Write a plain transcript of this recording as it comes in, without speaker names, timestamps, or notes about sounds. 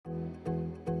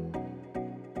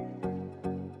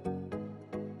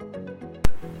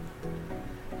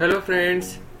Hello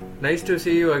friends, nice to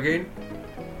see you again.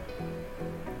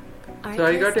 So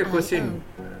I got a question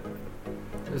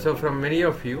from many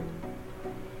of you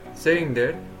saying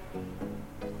that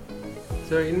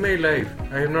in my life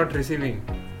I am not receiving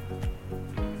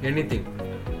anything.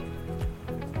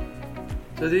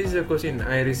 So this is a question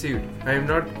I received. I am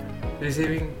not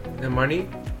receiving the money,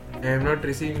 I am not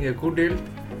receiving a good health,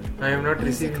 I am not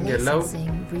receiving a love. So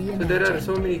there are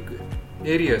so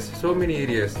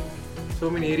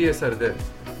many areas are there.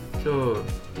 So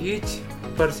each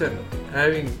person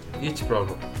having each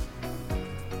problem.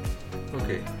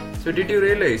 Okay. So did you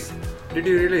realize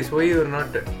why you are not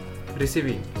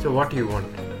receiving? So what you want?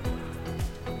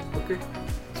 Okay.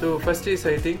 So first is,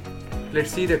 I think, let's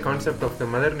see the concept of the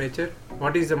mother nature.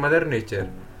 What is the mother nature?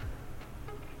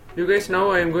 You guys,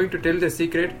 now I am going to tell the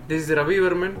secret. This is Ravi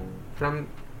Varman from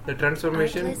the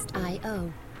Transformation.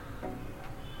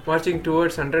 Marching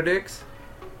towards 100x.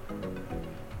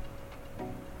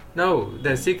 Now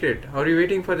the secret. Are you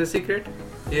waiting for the secret?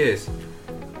 Yes.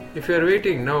 If you are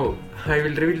waiting, now I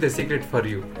will reveal the secret for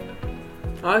you.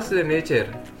 Ask the nature.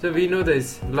 So we know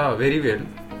this law very well.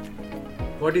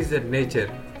 What is the nature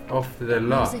of the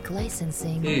law? Music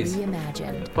licensing is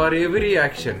reimagined. For every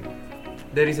action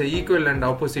there is an equal and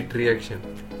opposite reaction.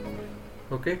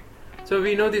 Okay. So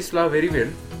we know this law very well.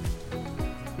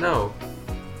 Now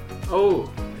how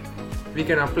we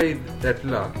can apply that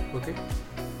law, okay,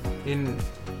 in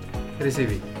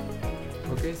receiving.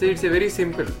 Okay, so it's a very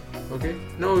simple. Okay,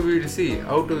 now we will see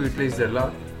how to utilize the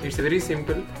law. It's very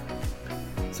simple.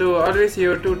 So always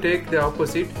you have to take the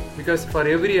opposite, because for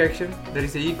every action there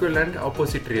is an equal and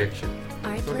opposite reaction.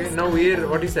 Okay, now here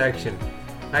what is the action?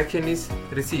 Action is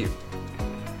receive.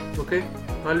 Okay,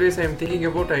 always I am thinking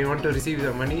about I want to receive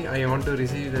the money, I want to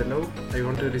receive the love, I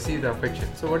want to receive the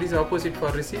affection. So what is the opposite for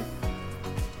receive?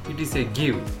 It is a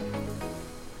give.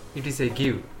 It is a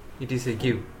give. It is a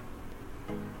give.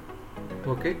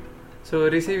 Okay. So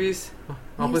receive is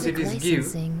opposite is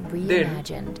give.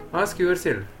 Then ask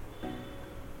yourself,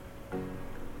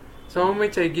 so how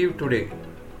much I give today,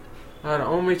 or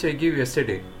how much I give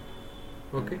yesterday?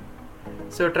 Okay.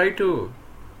 So try to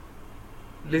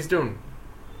list down.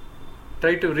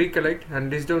 Try to recollect and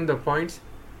list down the points.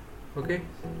 Okay.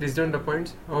 List down the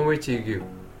points. How much you give.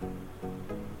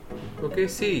 Okay.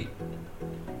 See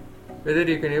whether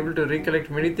you can able to recollect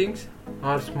many things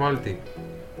or small thing.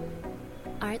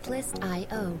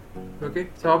 Artlist.io. Okay,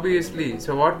 so obviously,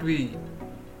 so what we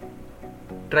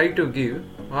try to give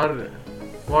or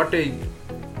what I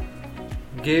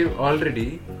gave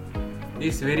already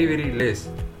is very less,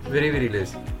 very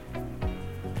less.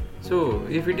 So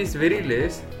if it is very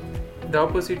less, the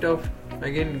opposite of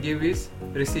again give is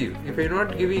receive. If I am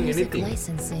not giving Music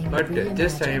anything, but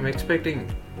just I am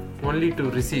expecting only to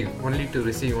receive.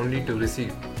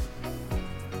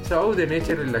 So how the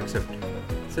nature will accept?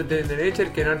 So then the nature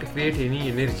cannot create any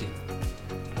energy.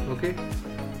 Okay.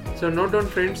 So note down,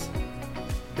 friends,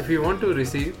 if you want to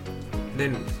receive,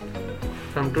 then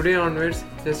from today onwards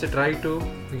just try to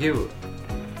give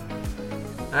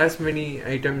as many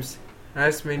items,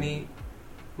 as many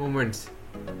moments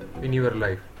in your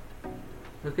life.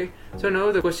 Okay. So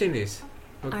now the question is,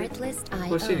 okay,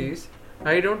 question is,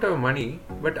 I don't have money,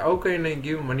 but how can I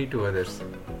give money to others?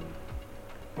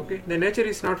 Okay. The nature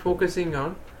is not focusing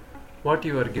on what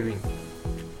you are giving.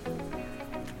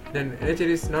 Then nature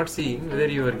is not seeing whether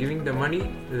you are giving the money,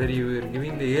 whether you are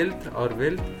giving the health or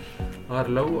wealth or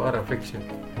love or affection.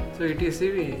 So it is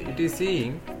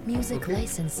seeing music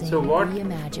licensing. So what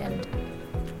reimagined.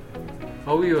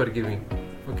 How you are giving,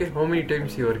 okay, how many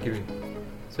times you are giving.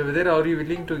 So whether are you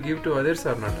willing to give to others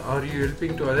or not, are you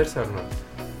helping to others or not.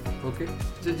 Okay,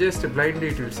 so just blindly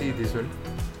it will see this one.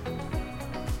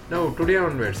 Now today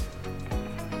onwards,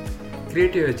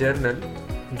 create your journal,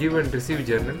 give and receive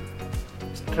journal.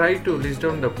 Try to list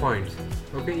down the points.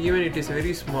 Okay, even it is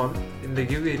very small in the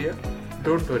give area,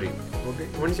 don't worry. Okay,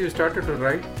 once you started to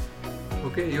write,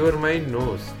 okay, your mind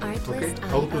knows, okay,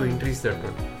 how to increase that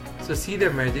one. So see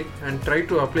the magic and try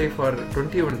to apply for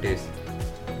 21 days.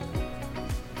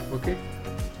 Okay,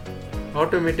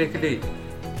 automatically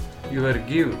your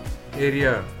give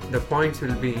area, the points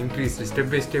will be increased step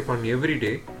by step on every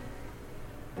day.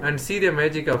 And see the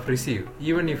magic of receive.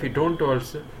 Even if you don't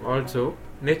also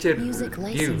nature Music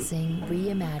will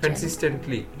give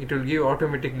consistently. It will give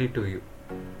automatically to you.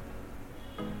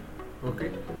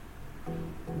 Okay.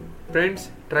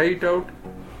 Friends, try it out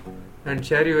and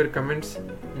share your comments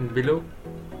in below.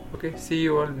 Okay. See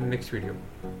you all in the next video.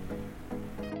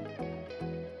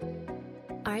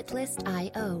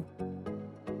 Artlist.io.